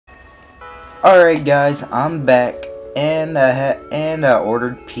Alright guys, I'm back and I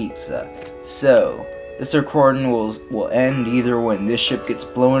ordered pizza. So this recording will end either when this ship gets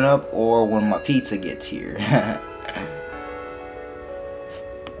blown up or when my pizza gets here.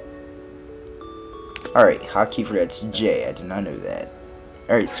 Alright, hotkey for that's J. I did not know that.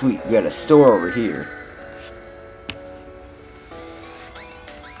 Alright, sweet. We got a store over here.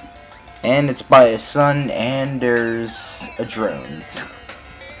 And it's by a sun and there's a drone.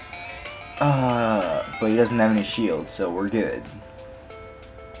 But he doesn't have any shields, so we're good.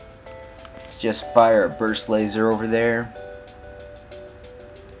 Let's just fire a burst laser over there.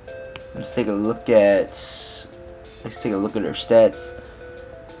 Let's take a look at our stats.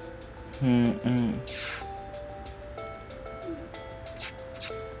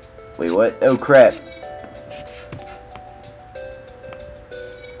 Wait, what? Oh crap.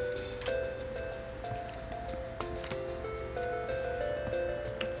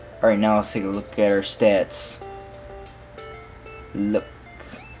 Alright, now let's take a look at our stats. Look,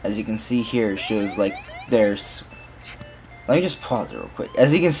 as you can see here, it shows like there's. Let me just pause it real quick.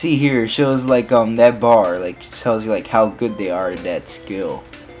 As you can see here, it shows like that bar like tells you like how good they are at that skill,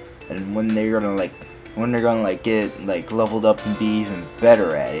 and when they're gonna get like leveled up and be even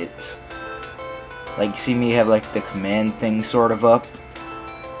better at it. Like, see me have like the command thing sort of up.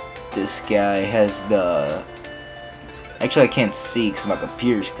 This guy has the. Actually, I can't see because my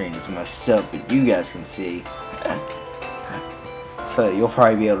computer screen is messed up, but you guys can see. So you'll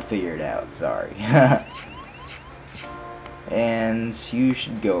probably be able to figure it out. Sorry. And you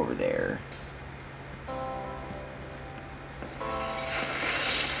should go over there.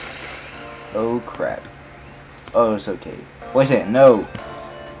 Oh crap. Oh, it's okay. Wait a second. No.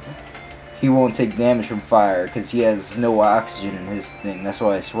 He won't take damage from fire because he has no oxygen in his thing. That's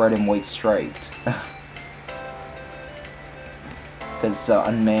why it's red and white striped. Because it's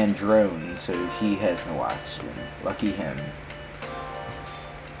an unmanned drone, so he has no oxygen. Lucky him.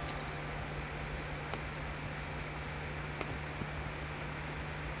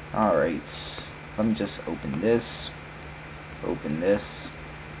 Alright. Let me just open this. Open this.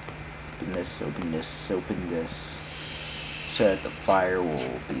 Open this, open this, open this. So that the fire will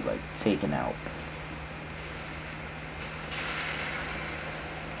be, like, taken out.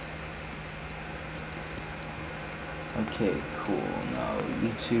 Okay, cool. Now you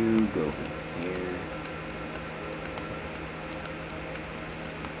two go over there.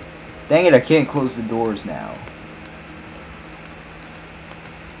 Dang it, I can't close the doors now.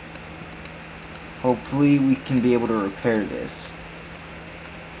 Hopefully we can be able to repair this.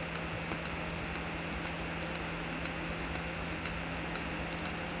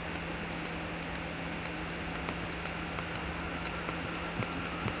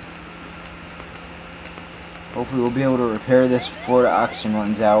 Hopefully we'll be able to repair this before the oxygen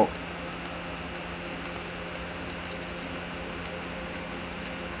runs out.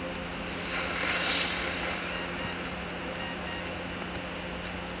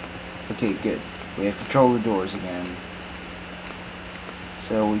 Okay, good. We have to control the doors again.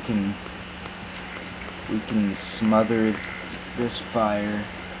 So we can smother this fire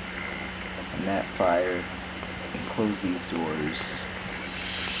and that fire and close these doors.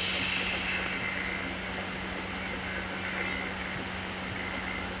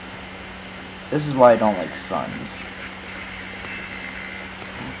 This is why I don't like suns.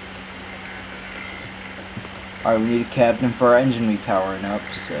 Alright, we need a captain for our engine repowering up,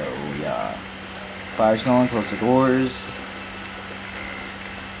 so yeah. Fire's going, close the doors.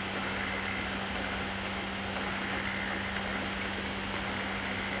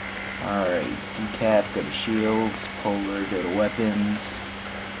 Alright, decap, go to shields, polar, go to weapons.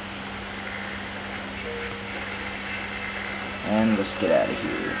 And let's get out of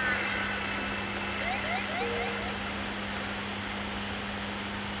here.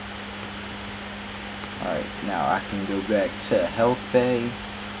 Alright, now I can go back to health bay.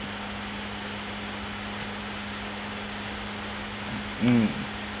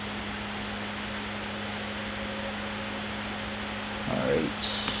 Alright,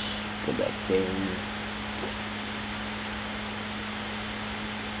 go back there.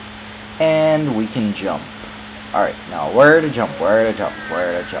 And we can jump. Alright, now where to jump, where to jump,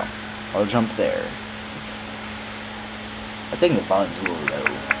 where to jump. I'll jump there. I think the volume's a little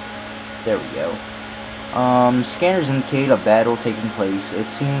low. There we go. Scanners indicate a battle taking place.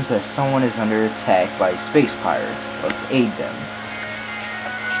 It seems that someone is under attack by space pirates. Let's aid them.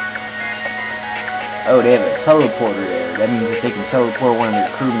 Oh, they have a teleporter there. That means that they can teleport one of their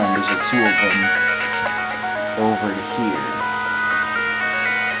crew members or two of them over to here.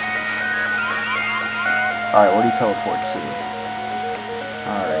 Alright, what do you teleport to?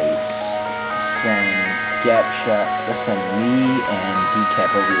 Alright. send Gap Shot. Let's send me and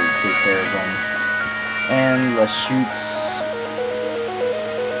Decap over here to take care of them. And let's shoot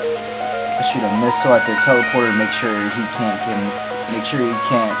a missile at their teleporter. Make sure he can't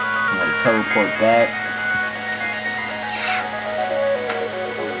teleport back.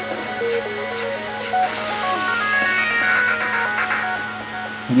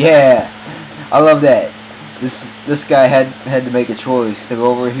 Yeah, I love that. This guy had to make a choice to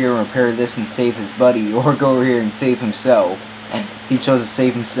go over here and repair this and save his buddy, or go over here and save himself. He chose to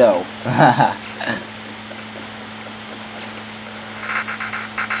save himself.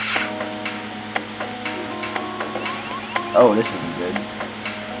 Oh, this isn't good.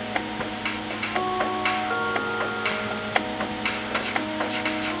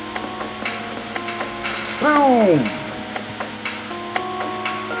 Boom!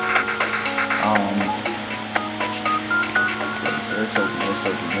 Let's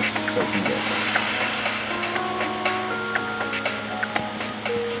open this.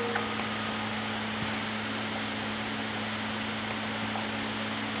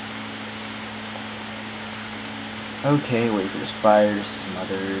 Okay, wait for this fire to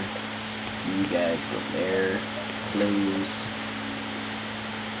smother. You guys go there, please.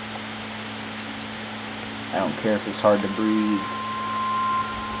 I don't care if it's hard to breathe.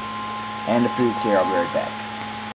 And the food's here, I'll be right back.